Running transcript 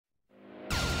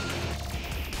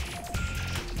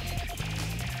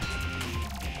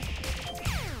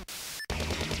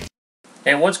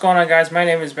Hey, what's going on, guys? My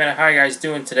name is Ben. How are you guys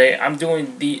doing today? I'm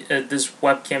doing this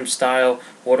webcam style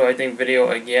what do I think video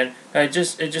again.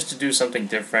 Just to do something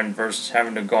different versus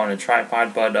having to go on a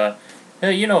tripod. But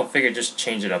figure just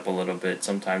change it up a little bit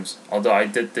sometimes. Although I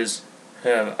did this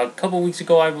a couple weeks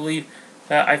ago, I believe.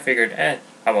 I figured, how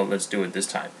about let's do it this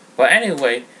time. But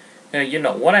anyway,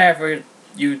 what I have for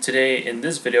you today in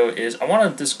this video is I want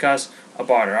to discuss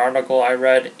about an article I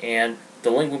read, and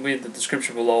the link will be in the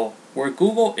description below, where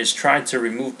Google is trying to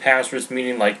remove passwords,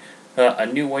 meaning like a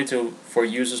new way for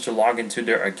users to log into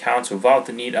their accounts without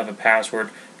the need of a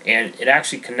password, and it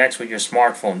actually connects with your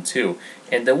smartphone too.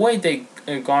 And the way they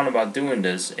gone about doing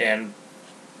this, and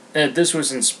this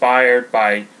was inspired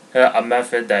by a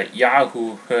method that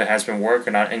Yahoo has been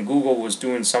working on, and Google was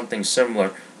doing something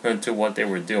similar to what they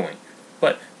were doing.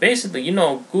 But basically,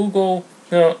 Google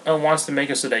wants to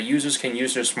make it so that users can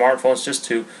use their smartphones just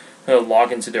to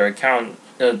log into their account.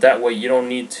 That way, you don't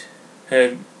need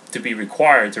to be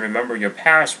required to remember your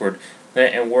password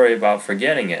and worry about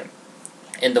forgetting it.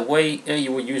 And the way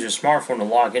you would use your smartphone to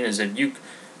log in is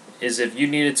if you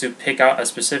needed to pick out a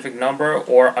specific number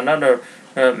or another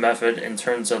method in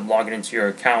terms of logging into your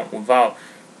account without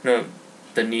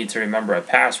the need to remember a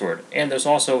password. And there's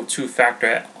also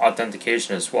two-factor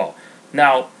authentication as well.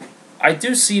 Now, I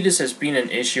do see this as being an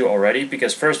issue already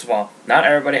because, first of all, not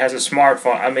everybody has a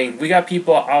smartphone. I mean, we got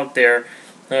people out there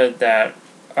that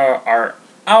are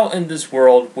out in this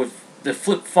world with the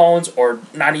flip phones or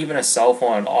not even a cell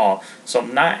phone at all. So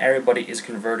not everybody is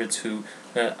converted to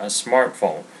a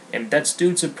smartphone, and that's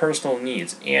due to personal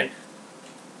needs. And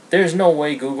there's no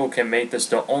way Google can make this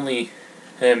the only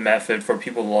method for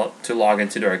people to log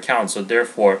into their account. So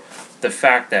therefore, the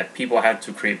fact that people have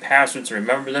to create passwords to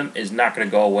remember them is not going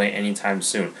to go away anytime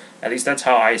soon. At least that's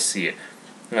how I see it.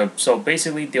 So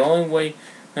basically, the only way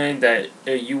that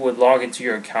you would log into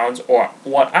your accounts, or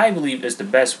what I believe is the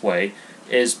best way,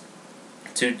 is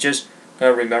to just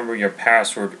remember your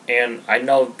password. And I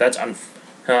know that's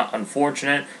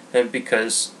unfortunate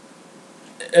because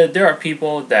there are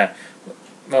people that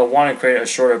want to create a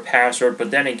shorter password, but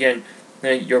then again,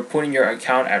 you're putting your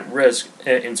account at risk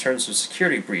in terms of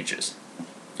security breaches.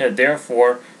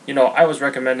 Therefore, I was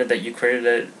recommended that you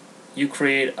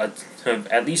create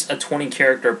at least a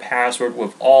 20-character password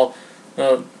with all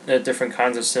different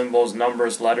kinds of symbols,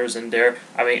 numbers, letters in there.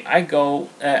 I mean, I go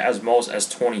as most as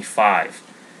 25.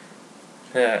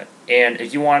 And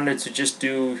if you wanted to just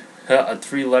do a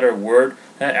 3-letter word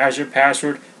as your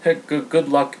password, good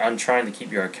luck on trying to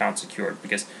keep your account secured,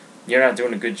 because you're not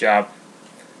doing a good job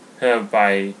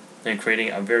by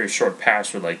creating a very short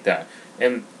password like that.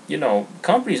 And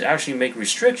companies actually make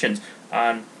restrictions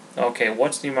on, okay,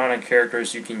 what's the amount of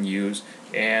characters you can use,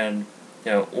 and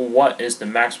what is the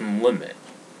maximum limit,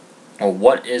 or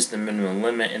what is the minimum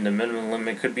limit. And the minimum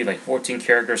limit could be like 14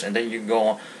 characters, and then you can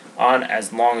go on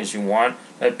as long as you want,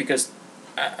 because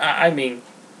I mean,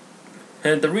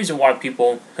 the reason why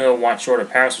people want shorter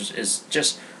passwords is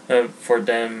just for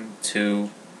them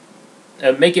to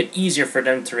make it easier for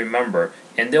them to remember.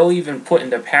 And they'll even put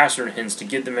in their password hints to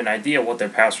give them an idea what their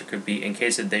password could be in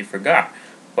case that they forgot.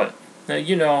 But I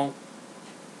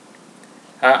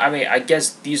mean, I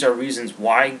guess these are reasons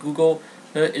why Google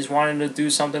is wanting to do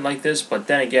something like this. But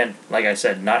then again, like I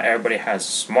said, not everybody has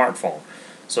a smartphone.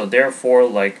 So therefore,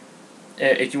 like,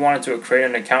 if you wanted to create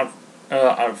an account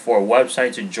for a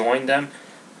website to join them,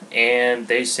 and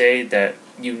they say that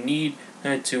you need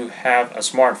to have a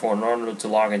smartphone in order to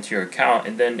log into your account,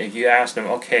 and then if you ask them,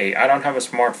 okay, I don't have a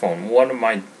smartphone, what am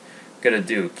I gonna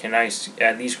do? Can I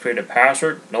at least create a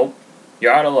password? Nope,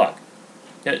 you're out of luck.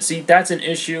 See, that's an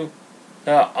issue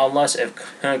unless if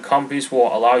companies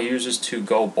will allow users to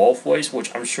go both ways,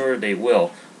 which I'm sure they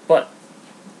will. But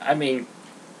I mean,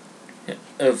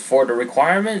 for the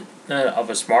requirement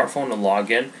of a smartphone to log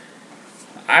in,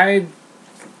 I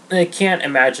can't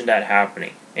imagine that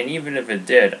happening. And even if it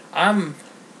did,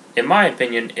 in my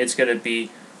opinion, it's going to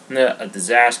be a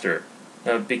disaster.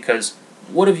 Because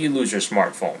what if you lose your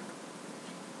smartphone?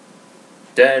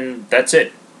 Then that's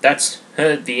it. That's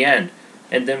the end.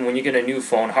 And then when you get a new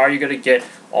phone, how are you going to get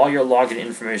all your login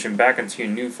information back into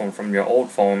your new phone from your old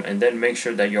phone, and then make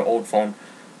sure that your old phone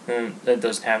that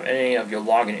doesn't have any of your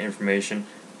login information?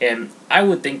 And I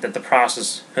would think that the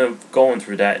process of going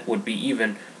through that would be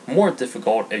even more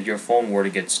difficult if your phone were to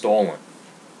get stolen.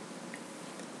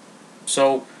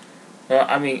 So,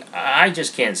 I mean, I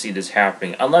just can't see this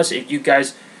happening unless if you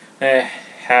guys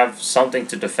have something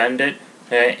to defend it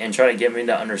and try to get me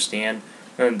to understand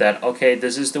that, okay,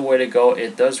 this is the way to go.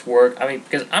 It does work. I mean,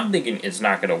 because I'm thinking it's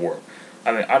not going to work.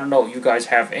 I mean, I don't know if you guys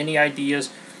have any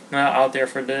ideas out there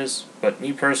for this, but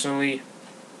me personally,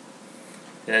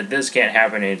 this can't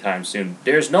happen anytime soon.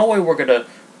 There's no way we're going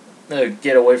to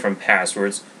get away from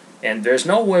passwords, and there's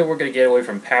no way we're going to get away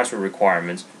from password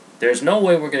requirements. There's no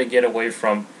way we're going to get away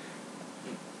from...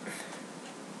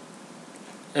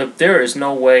 there is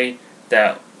no way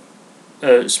that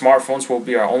smartphones will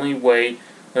be our only way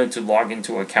to log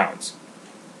into accounts.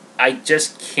 I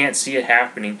just can't see it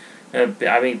happening.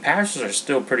 I mean, passwords are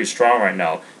still pretty strong right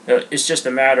now. It's just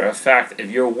a matter of fact if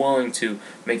you're willing to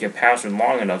make a password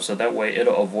long enough so that way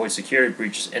it'll avoid security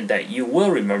breaches and that you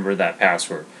will remember that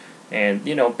password. And,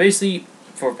 basically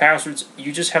for passwords,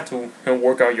 you just have to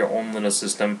work out your own little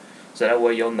system so that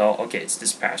way you'll know, okay, it's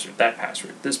this password, that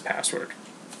password, this password.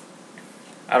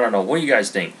 I don't know. What do you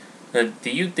guys think? Do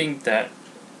you think that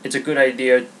it's a good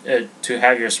idea to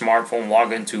have your smartphone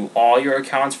log into all your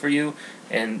accounts for you?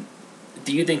 And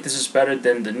do you think this is better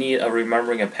than the need of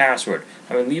remembering a password?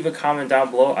 I mean, leave a comment down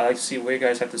below. I'd like to see what you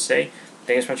guys have to say.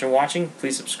 Thanks so much for watching.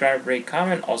 Please subscribe, rate,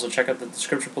 comment. Also, check out the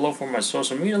description below for my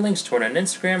social media links, Twitter and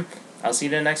Instagram. I'll see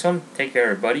you in the next one. Take care,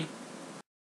 everybody.